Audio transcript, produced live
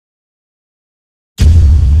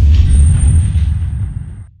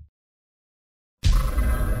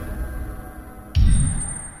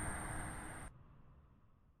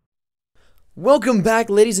Welcome back,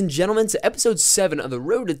 ladies and gentlemen, to episode 7 of the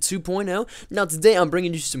Road to 2.0. Now, today I'm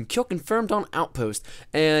bringing you some Kill Confirmed on Outpost.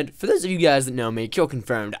 And for those of you guys that know me, Kill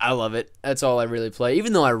Confirmed, I love it. That's all I really play,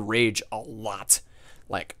 even though I rage a lot.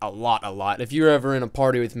 Like, a lot. If you're ever in a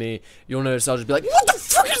party with me, you'll notice I'll just be like, "What the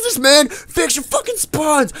fuck is this, man? Fix your fucking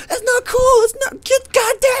spawns! That's not cool! It's not...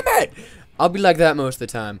 God damn it!" I'll be like that most of the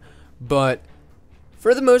time. But,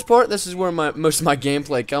 for the most part, this is where most of my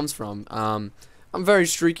gameplay comes from. I'm very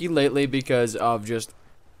streaky lately because of just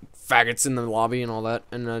faggots in the lobby and all that,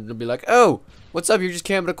 and they'll be like, "Oh, what's up? You're just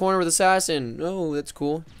camping a corner with Assassin. Oh, that's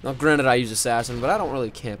cool." Now, granted, I use Assassin, but I don't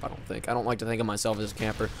really camp, I don't think. I don't like to think of myself as a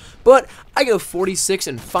camper. But I go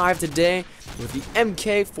 46-5 today with the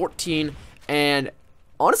MK14, and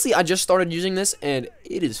honestly, I just started using this, and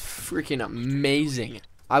it is freaking amazing.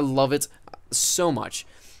 I love it so much.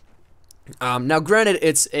 Now, granted,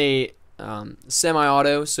 it's a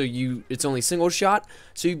semi-auto, so it's only single shot.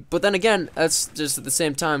 But then again, that's just at the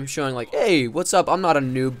same time showing like, hey, what's up? I'm not a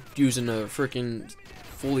noob using a freaking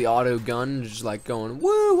fully auto gun, just like going,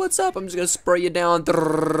 woo, what's up? I'm just gonna spray you down.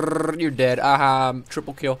 You're dead. Aha,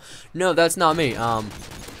 triple kill. No, that's not me.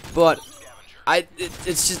 But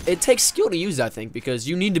it takes skill to use, I think, because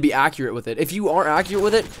you need to be accurate with it. If you are accurate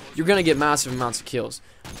with it, you're gonna get massive amounts of kills.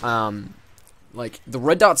 Like the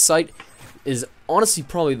red dot sight is honestly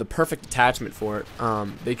probably the perfect attachment for it,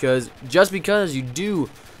 because you do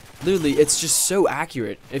literally, it's just so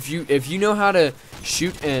accurate. If you know how to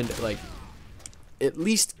shoot and like at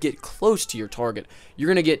least get close to your target, you're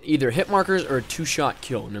gonna get either hit markers or a 2-shot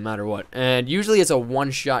kill no matter what, and usually it's a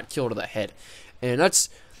 1-shot kill to the head, and that's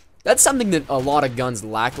something that a lot of guns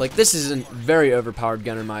lack. Like, this is a very overpowered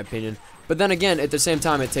gun in my opinion, but then again, at the same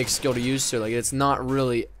time, it takes skill to use, so like it's not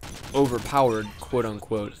really overpowered, quote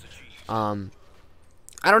unquote.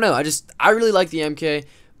 I don't know, I really like the MK,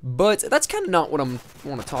 but that's kind of not what I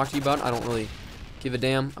want to talk to you about. I don't really give a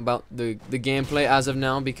damn about the gameplay as of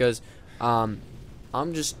now, because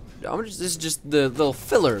this is just the little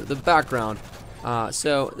filler, the background.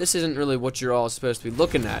 So this isn't really what you're all supposed to be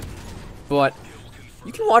looking at, but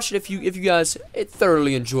you can watch it if you guys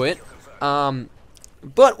thoroughly enjoy it. But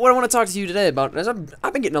what I want to talk to you today about is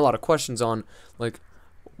I've been getting a lot of questions on like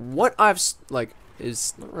what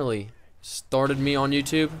is not really started me on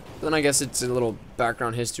YouTube. Then I guess it's a little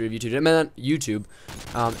background history of YouTube. I meant YouTube.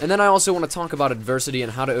 And then I also want to talk about adversity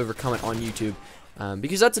and how to overcome it on YouTube.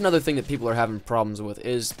 Because that's another thing that people are having problems with,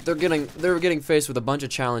 is they're getting faced with a bunch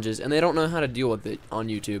of challenges and they don't know how to deal with it on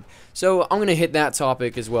YouTube. So I'm gonna hit that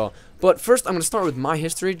topic as well. But first, I'm gonna start with my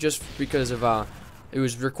history, just because of it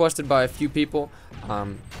was requested by a few people.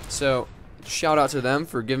 So shout out to them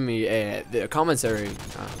for giving me a commentary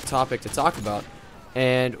topic to talk about.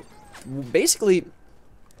 And basically,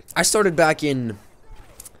 I started back in,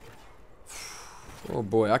 oh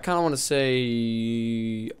boy, I kind of want to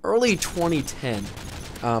say early 2010.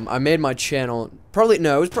 I made my channel, it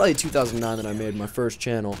was probably 2009 that I made my first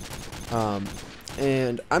channel.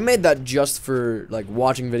 And I made that just for like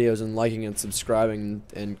watching videos and liking and subscribing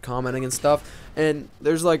and commenting and stuff. And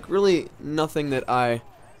there's like really nothing that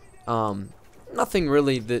nothing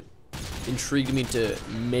really that intrigued me to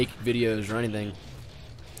make videos or anything.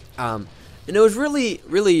 And it was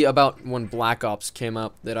really about when Black Ops came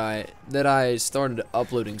up that I started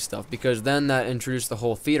uploading stuff, because then that introduced the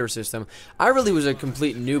whole theater system. I really was a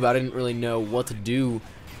complete noob. I didn't really know what to do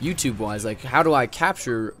YouTube-wise. Like, how do I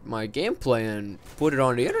capture my gameplay and put it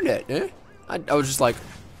on the internet? I was just like,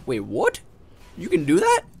 wait, what? You can do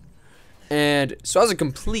that? And so I was a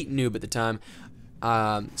complete noob at the time.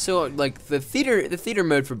 So like the theater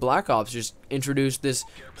mode for Black Ops just introduced this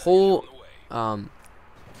whole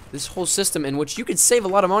system in which you could save a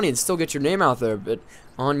lot of money and still get your name out there, but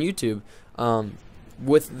on YouTube,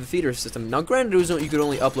 with the theater system. Now, granted, you could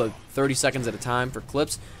only upload 30 seconds at a time for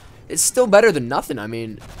clips. It's still better than nothing. I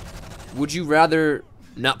mean, would you rather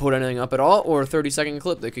not put anything up at all, or a 30-second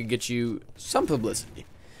clip that could get you some publicity?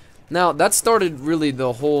 Now, that started really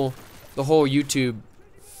the whole YouTube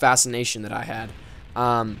fascination that I had.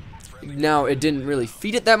 Now, it didn't really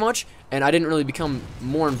feed it that much, and I didn't really become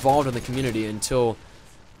more involved in the community until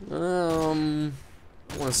I want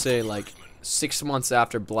to say like 6 months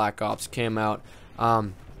after Black Ops came out.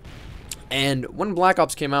 And when Black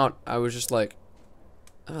Ops came out, I was just like,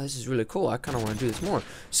 oh, this is really cool. I kind of want to do this more.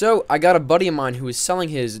 So I got a buddy of mine who was selling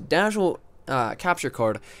his Dazzle capture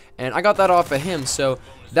card, and I got that off of him. So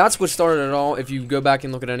that's what started it all. If you go back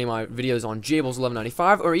and look at any of my videos on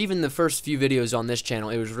Jables1195, or even the first few videos on this channel,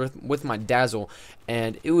 it was with my Dazzle,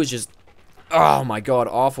 and it was just, oh my god,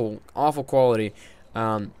 awful quality.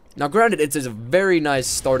 Now granted, it's a very nice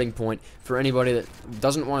starting point for anybody that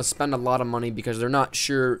doesn't want to spend a lot of money because they're not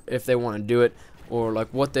sure if they want to do it or like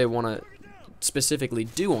what they want to specifically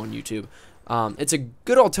do on YouTube. It's a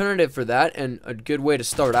good alternative for that and a good way to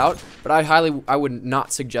start out, but I would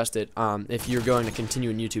not suggest it if you're going to continue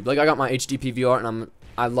in YouTube. Like I got my HD PVR and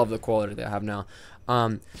I love the quality that I have now.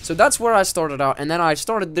 So that's where I started out, and then I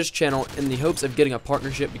started this channel in the hopes of getting a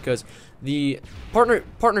partnership because the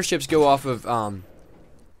partnerships go off of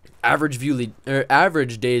average views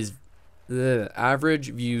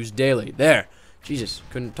daily. There. Jesus,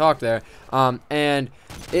 couldn't talk there. And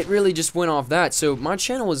it really just went off that. So my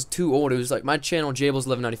channel was too old. It was like my channel,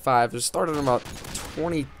 Jables1195. It started in about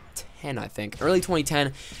 2010, I think, early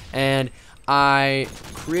 2010, and I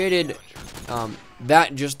created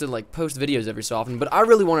that just to like post videos every so often. But I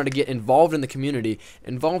really wanted to get involved in the community,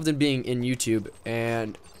 involved in being in YouTube,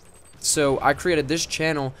 and so I created this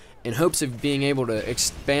channel in hopes of being able to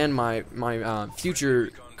expand my future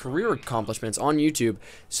career accomplishments on YouTube,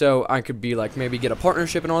 so I could be like maybe get a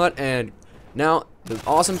partnership and all that. And now the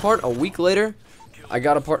awesome part, a week later, I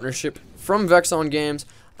got a partnership from Vexon Games,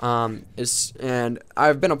 and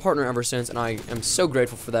I've been a partner ever since, and I am so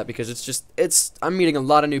grateful for that because I'm meeting a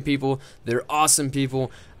lot of new people. They're awesome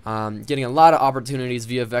people. Getting a lot of opportunities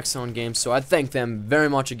via Vexon Games, so I thank them very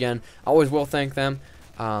much again. I always will thank them.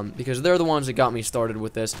 Because they're the ones that got me started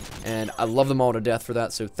with this, and I love them all to death for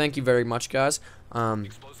that, so thank you very much, guys.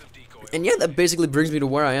 And yeah, that basically brings me to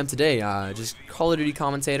where I am today. Just Call of Duty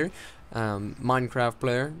commentator, Minecraft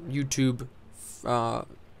player, YouTube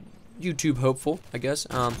hopeful, I guess,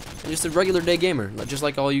 and just a regular day gamer, just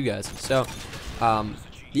like all you guys. So,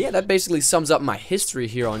 yeah, that basically sums up my history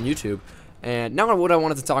here on YouTube. And now what I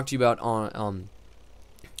wanted to talk to you about on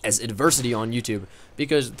as adversity on YouTube,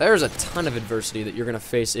 because there's a ton of adversity that you're gonna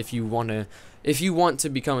face if you want to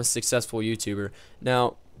become a successful YouTuber.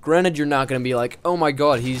 Now, granted, you're not gonna be like, oh my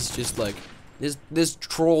god, he's just like this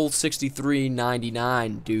troll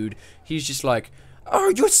 6399 dude. He's just like,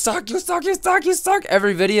 oh, you suck, you suck, you suck, you suck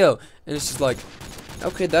every video, and it's just like,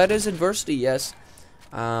 okay, that is adversity, yes,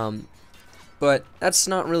 but that's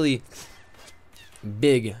not really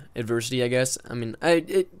big adversity, I guess. I mean,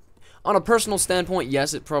 on a personal standpoint,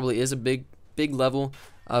 yes, it probably is a big level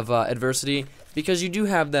of adversity, because you do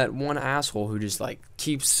have that one asshole who just like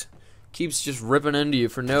keeps just ripping into you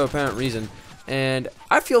for no apparent reason, and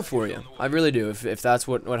I feel for you. I really do, if that's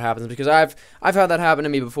what happens, because I've had that happen to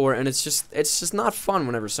me before, and it's just not fun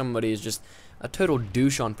whenever somebody is just a total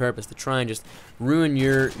douche on purpose to try and just ruin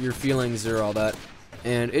your feelings or all that,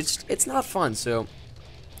 and it's not fun. So,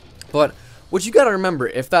 but what you gotta remember,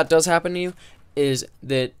 if that does happen to you, is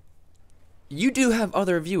that you do have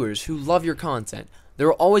other viewers who love your content. There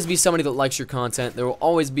will always be somebody that likes your content. There will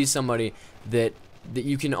always be somebody that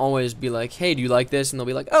you can always be like, hey, do you like this? And they'll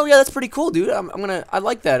be like, oh yeah, that's pretty cool, dude. I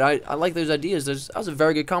like that. I like those ideas. That was a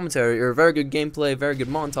very good commentary, or a very good gameplay, very good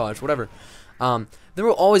montage, whatever. There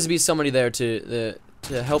will always be somebody there to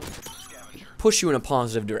help push you in a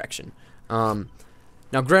positive direction.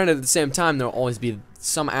 Now, granted, at the same time, there will always be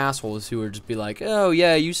some assholes who will just be like, oh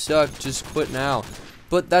yeah, you suck, just quit now.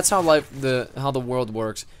 But that's how how the world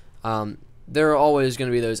works. There are always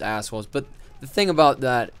going to be those assholes. But the thing about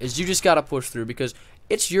that is you just got to push through, because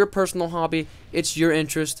it's your personal hobby, it's your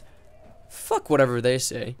interest. Fuck whatever they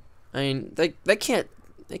say. I mean, they can't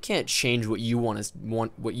change what you want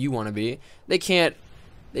to be. They can't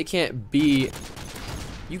be.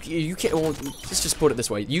 You can't. Well, let's just put it this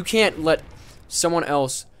way. You can't let someone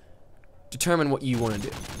else determine what you want to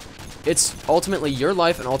do. It's ultimately your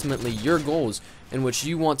life and ultimately your goals in which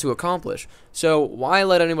you want to accomplish. So why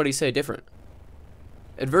let anybody say different?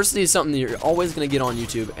 Adversity is something that you're always going to get on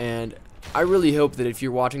YouTube, and I really hope that if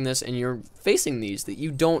you're watching this and you're facing these, that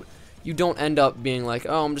you don't end up being like,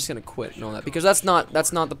 oh, I'm just going to quit and all that, because that's not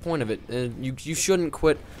the point of it. You shouldn't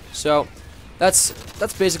quit. So that's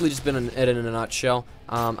basically just been it in a nutshell.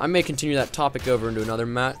 I may continue that topic over into another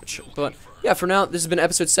match, but yeah, for now, this has been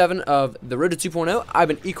episode 7 of The Road to 2.0. I've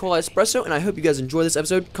been E. coli Espresso, and I hope you guys enjoy this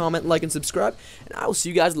episode. Comment, like, and subscribe, and I will see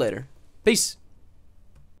you guys later. Peace.